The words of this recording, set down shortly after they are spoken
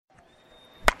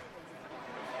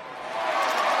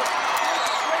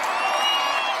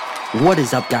What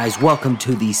is up, guys? Welcome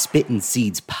to the Spittin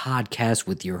Seeds podcast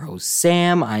with your host,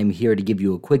 Sam. I'm here to give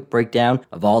you a quick breakdown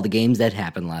of all the games that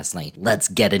happened last night. Let's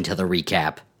get into the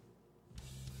recap.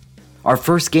 Our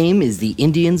first game is the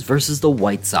Indians versus the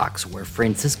White Sox, where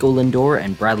Francisco Lindor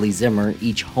and Bradley Zimmer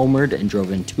each homered and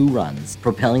drove in 2 runs,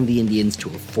 propelling the Indians to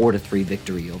a 4-3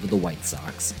 victory over the White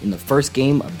Sox in the first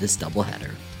game of this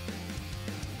doubleheader.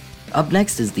 Up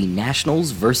next is the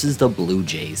Nationals versus the Blue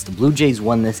Jays. The Blue Jays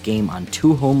won this game on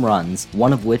 2 home runs,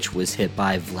 one of which was hit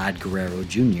by Vlad Guerrero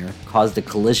Jr., caused a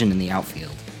collision in the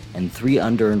outfield, and 3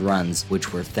 unearned runs,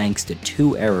 which were thanks to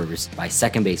 2 errors by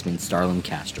second baseman Starlin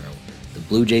Castro. The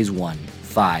Blue Jays won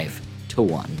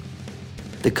 5-1.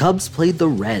 The Cubs played the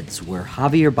Reds, where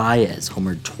Javier Baez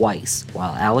homered twice,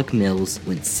 while Alec Mills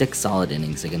went 6 solid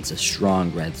innings against a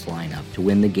strong Reds lineup to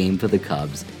win the game for the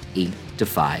Cubs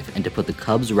 8-5, and to put the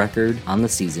Cubs' record on the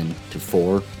season to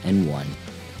 4-1.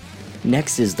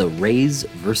 Next is the Rays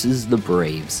versus the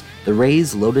Braves. The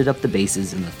Rays loaded up the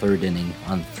bases in the 3rd inning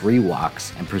on 3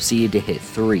 walks and proceeded to hit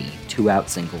 3 2-out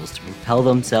singles to propel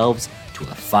themselves to a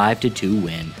 5-2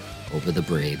 win over the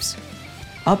Braves.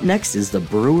 Up next is the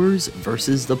Brewers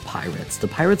versus the Pirates. The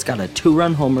Pirates got a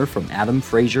 2-run homer from Adam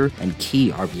Frazier and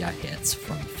key RBI hits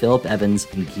from Phillip Evans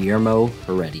and Guillermo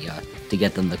Heredia to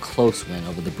get them the close win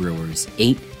over the Brewers,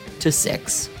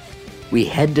 8-6. We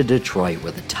head to Detroit,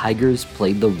 where the Tigers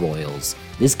played the Royals.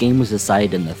 This game was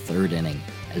decided in the 3rd inning,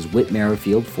 as Whit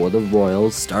Merrifield for the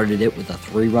Royals started it with a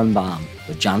 3-run bomb,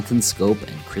 but Jonathan Scope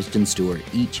and Christian Stewart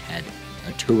each had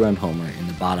a 2-run homer in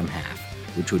the bottom half,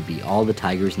 which would be all the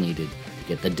Tigers needed to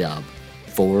get the dub,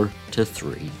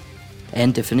 4-3.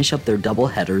 And to finish up their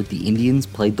doubleheader, the Indians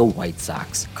played the White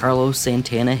Sox. Carlos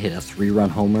Santana hit a 3-run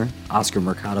homer, Oscar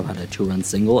Mercado had a 2-run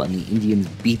single, and the Indians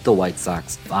beat the White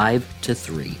Sox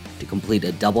 5-3 to complete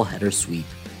a doubleheader sweep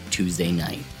Tuesday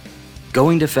night.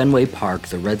 Going to Fenway Park,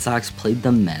 the Red Sox played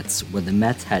the Mets, where the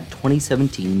Mets had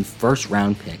 2017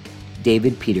 first-round pick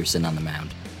David Peterson on the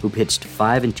mound, who pitched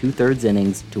 5 2/3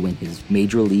 innings to win his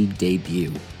major league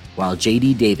debut, while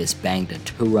J.D. Davis banged a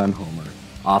 2-run homer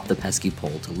off the pesky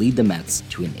pole to lead the Mets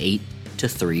to an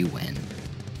 8-3 win.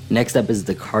 Next up is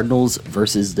the Cardinals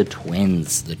versus the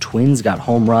Twins. The Twins got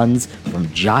home runs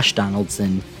from Josh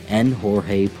Donaldson and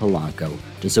Jorge Polanco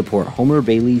to support Homer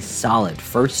Bailey's solid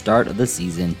first start of the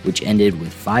season, which ended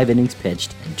with 5 innings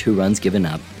pitched and 2 runs given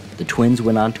up. The Twins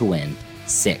went on to win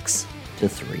 6-3.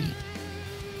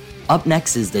 Up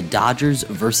next is the Dodgers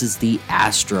versus the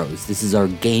Astros. This is our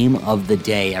game of the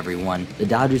day, everyone. The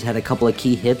Dodgers had a couple of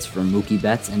key hits from Mookie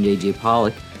Betts and J.J.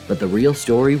 Pollock, but the real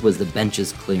story was the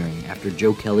benches clearing after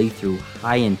Joe Kelly threw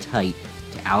high and tight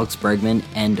to Alex Bregman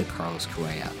and to Carlos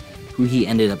Correa, who he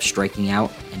ended up striking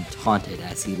out and taunted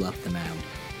as he left the mound.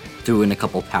 Threw in a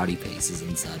couple pouty faces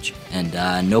and such. And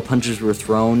no punches were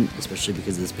thrown, especially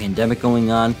because of this pandemic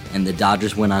going on, and the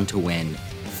Dodgers went on to win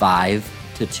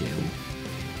 5-2.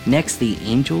 Next, the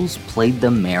Angels played the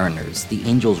Mariners. The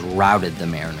Angels routed the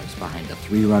Mariners behind a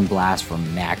 3-run blast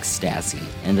from Max Stassi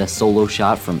and a solo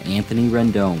shot from Anthony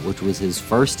Rendon, which was his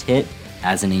first hit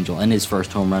as an Angel and his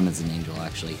first home run as an Angel,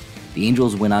 actually. The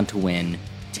Angels went on to win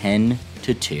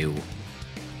 10-2.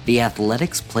 The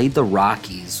Athletics played the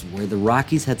Rockies, where the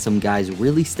Rockies had some guys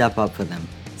really step up for them.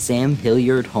 Sam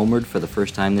Hilliard homered for the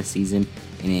first time this season,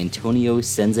 and Antonio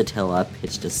Senzatella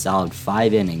pitched a solid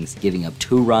 5 innings, giving up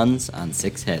 2 runs on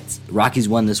 6 hits. The Rockies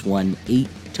won this one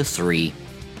 8-3.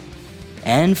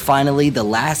 And finally, the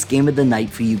last game of the night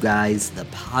for you guys, the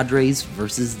Padres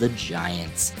versus the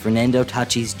Giants. Fernando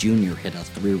Tatis Jr. hit a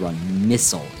 3-run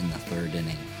missile in the 3rd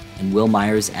inning, and Will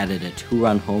Myers added a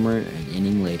 2-run homer an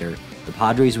inning later. The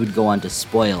Padres would go on to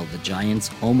spoil the Giants'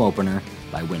 home opener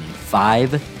by winning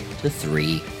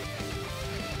 5-3.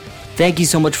 Thank you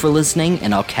so much for listening,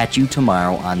 and I'll catch you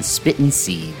tomorrow on Spittin'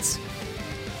 Seeds.